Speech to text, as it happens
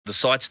the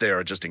sites there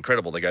are just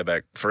incredible. They go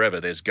back forever.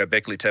 There's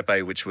Göbekli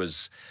Tepe, which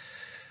was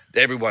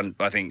everyone,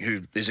 I think,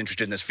 who is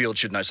interested in this field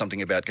should know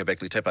something about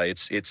Göbekli Tepe.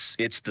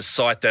 It's the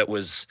site that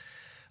was,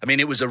 I mean,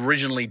 it was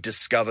originally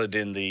discovered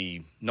in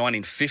the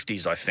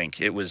 1950s, I think.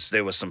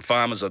 There were some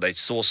farmers, or they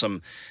saw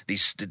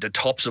the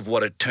tops of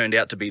what had turned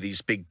out to be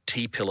these big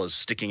T-pillars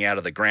sticking out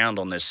of the ground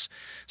on this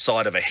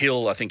side of a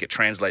hill. I think it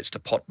translates to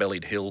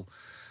pot-bellied hill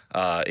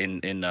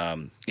in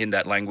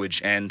that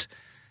language. And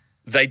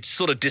they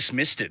sort of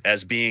dismissed it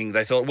as being,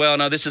 they thought, well,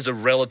 no, this is a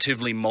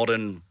relatively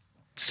modern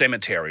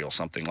cemetery or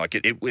something. Like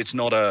it's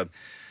not a,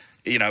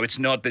 it's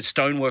not, the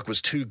stonework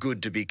was too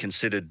good to be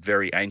considered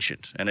very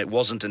ancient. And it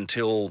wasn't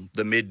until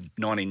the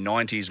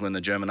mid-1990s when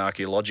the German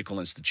Archaeological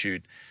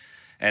Institute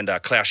and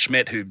Klaus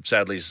Schmidt, who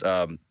sadly has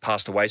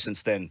passed away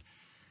since then,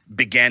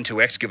 began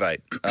to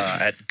excavate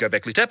at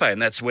Göbekli Tepe.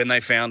 And that's when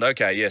they found,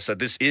 okay, yeah, so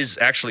this is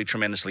actually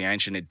tremendously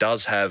ancient. It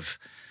does have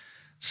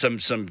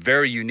some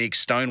very unique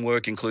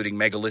stonework, including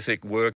megalithic work.